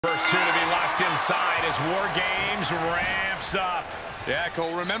First two to be locked inside as War Games ramps up. Yeah,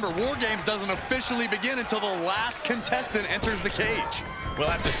 Cole, remember, War Games doesn't officially begin until the last contestant enters the cage. We'll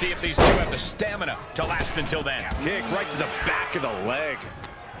have to see if these two have the stamina to last until then. Kick right to the back of the leg.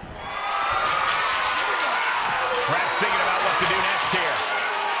 Perhaps thinking about what to do next here.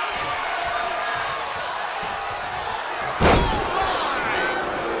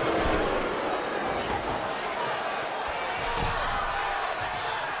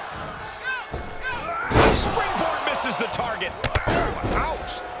 Springboard misses the target. Oh,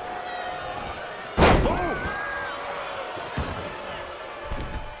 ouch. Boom.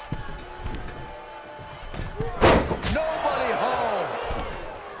 Nobody home.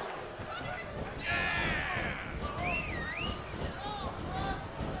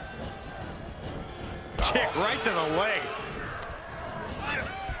 Kick right to the leg.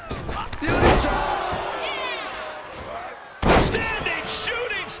 Standing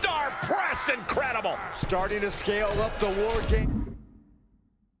shooting star press, incredible. Starting to scale up the War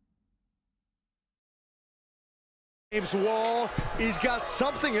Games wall. He's got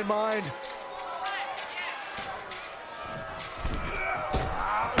something in mind.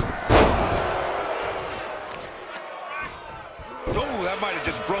 Oh, that might have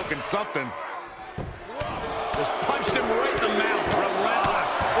just broken something. Just punched him right in the mouth.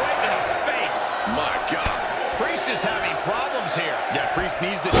 Relentless. Right in the face. My God. Priest is having problems here. Yeah, Priest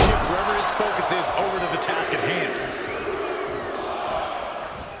needs to shift wherever his focus is over to the task at hand.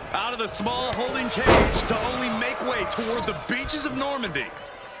 Out of the small holding cage to only make way toward the beaches of Normandy.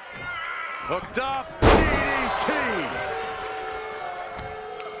 Hooked up. DDT.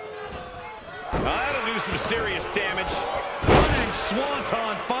 That'll do some serious damage. Running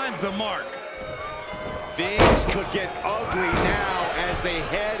Swanton finds the mark. Things could get ugly now as they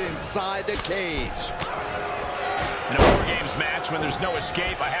head inside the cage. In a War Games match, when there's no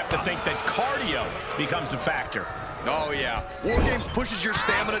escape, I have to think that cardio becomes a factor. Oh, yeah. War Games pushes your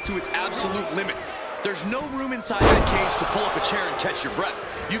stamina to its absolute limit. There's no room inside that cage to pull up a chair and catch your breath.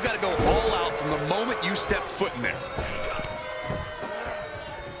 You've got to go all out from the moment you step foot in there.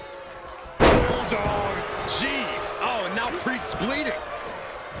 Bulldog. Jeez. Oh, and now Priest's bleeding.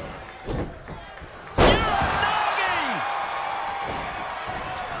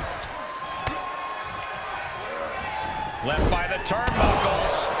 Left by the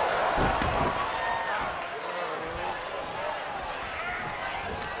turnbuckles.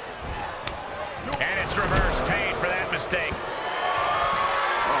 And it's reverse pain for that mistake.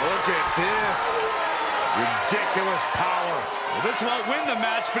 Oh, look at this. Ridiculous power. Well, this won't win the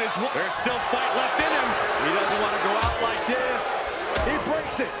match, but there's still fight left in him. He doesn't want to go out like this. He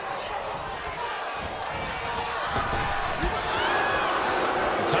breaks it.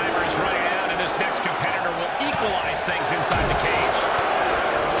 The timer is running out, and this next competitor will equalize things inside the cage.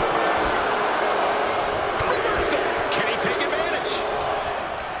 Reversal. Can he take advantage?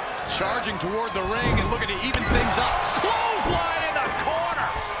 Charging toward the ring and looking to even things up. Clothesline in the corner.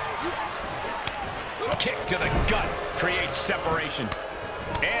 Kick to the gut creates separation.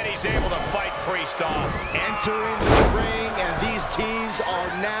 And he's able to fight Priest off. Entering the ring, and these teams are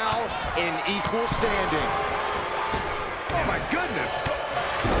now in equal standing. Oh, my goodness.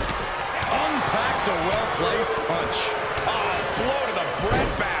 Unpacks a well-placed punch. Oh, blow to the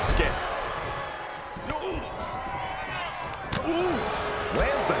breadbasket. Oof.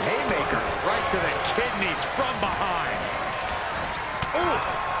 Lands the haymaker. Right to the kidneys from behind. Oh,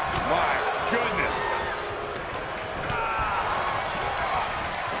 my goodness.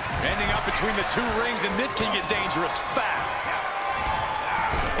 Ending up between the two rings, and this can get dangerous fast.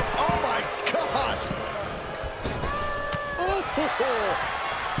 Oh, my gosh. Ooh.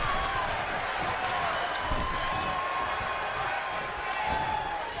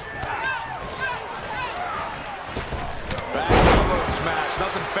 Smash,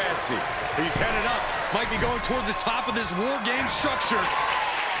 nothing fancy. He's headed up. Might be going toward the top of this War Game structure.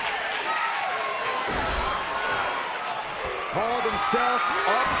 Hauled himself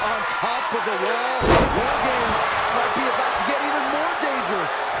up on top of the wall. War Games might be about to get even more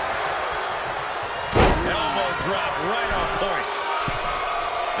dangerous. Elbow drop right on point.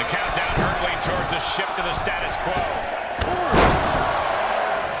 The countdown hurtling towards a shift to the status quo.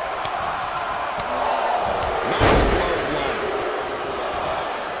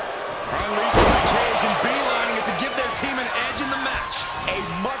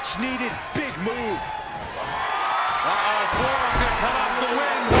 Needed big move. Uh-oh, forearm gonna come out for the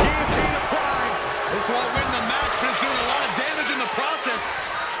win. Guillotine applied. This won't win the match, but it's doing a lot of damage in the process.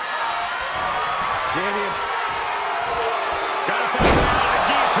 Damian. Gotta find a way out of the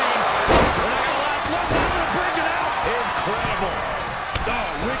guillotine. They're not gonna last long. They're gonna bridge it out.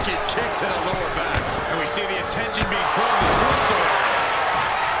 wicked kick to the lower back. And we see the attention being pulled to the torso area.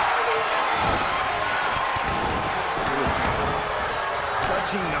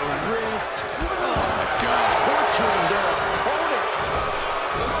 Touching the wrist. Oh my God. Torturing their opponent.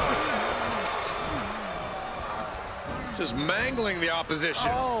 Just mangling the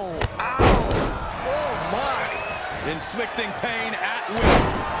opposition. Oh, ow. Oh my. Inflicting pain at will.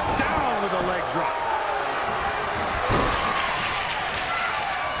 Down with a leg drop.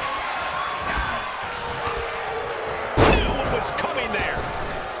 Knew what was coming there.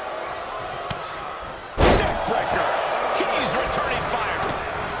 Neckbreaker. He's returning fire.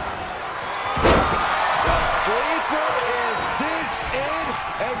 The sleeper is cinched in,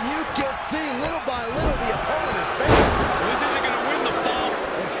 and you can see little by little the opponent is fading. This isn't going to win the fall.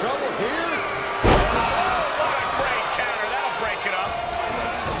 In trouble here. What a great counter. That'll break it up.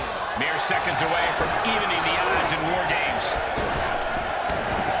 Mere seconds away from evening the odds in War Games.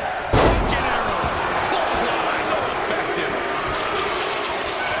 Get arrow. Clothesline. So effective.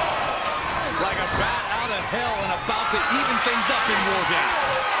 Like a bat out of hell and about to even things up in War Games.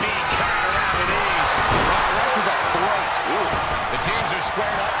 Being carried around with ease. Right to the throat. Ooh. The teams are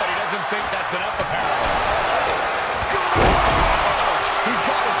squared up, but he doesn't think that's enough, apparently. He's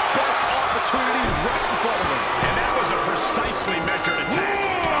got his best opportunity right in front of him. And that was a precisely measured attack.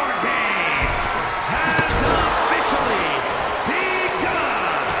 War Games has officially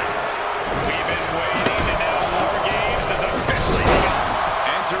begun. We've been waiting, and now War Games has officially begun.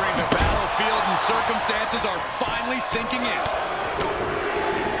 Entering the battlefield and circumstances are finally sinking in.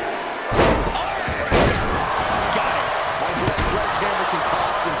 Got it. That sledgehammer can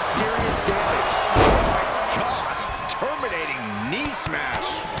cause some serious damage. Oh my gosh, terminating knee smash.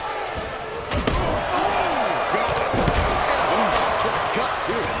 Oh, God. And a to the gut,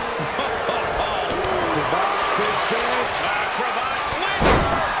 too. Cravat cinched in. Cravat slipper.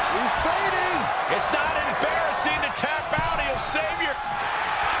 He's fading. It's not embarrassing to tap out. He'll save your...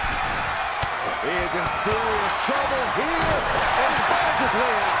 He is in serious trouble here and finds his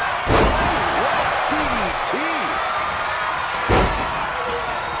way out. What a DDT.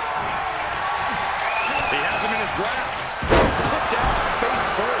 He has him in his grasp. Put down face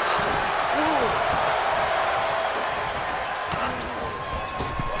first. Ooh.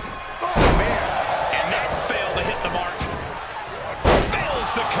 Oh, man. And that failed to hit the mark.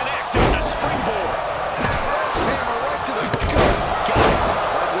 Fails to connect on the springboard. Sledgehammer right to the gut. Got it.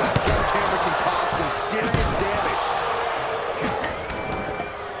 That sledgehammer can cause some serious damage.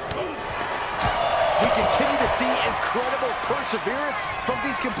 We continue to see incredible perseverance from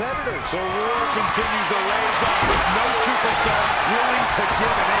these competitors. The war continues to rage on with no superstar willing to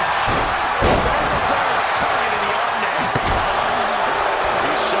give an inch. Turn into the arm now.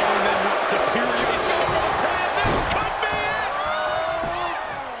 He's showing them what superior He's going to rope in. This could be it.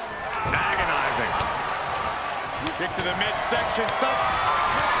 agonizing. Kick to the midsection,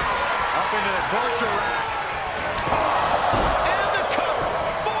 up into the torture rack. And the cover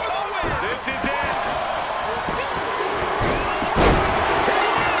for the win. This is it.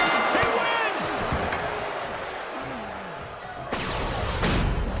 He wins.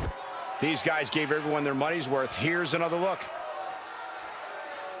 These guys gave everyone their money's worth. Here's another look.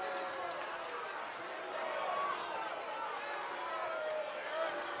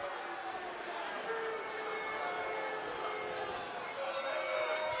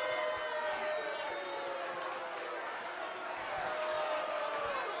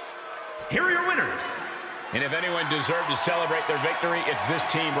 Here are your winners. And if anyone deserved to celebrate their victory, it's this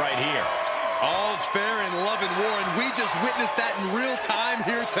team right here. All's fair in love and war, and we just witnessed that in real time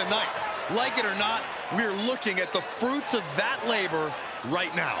here tonight. Like it or not, we're looking at the fruits of that labor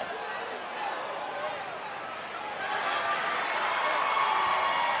right now.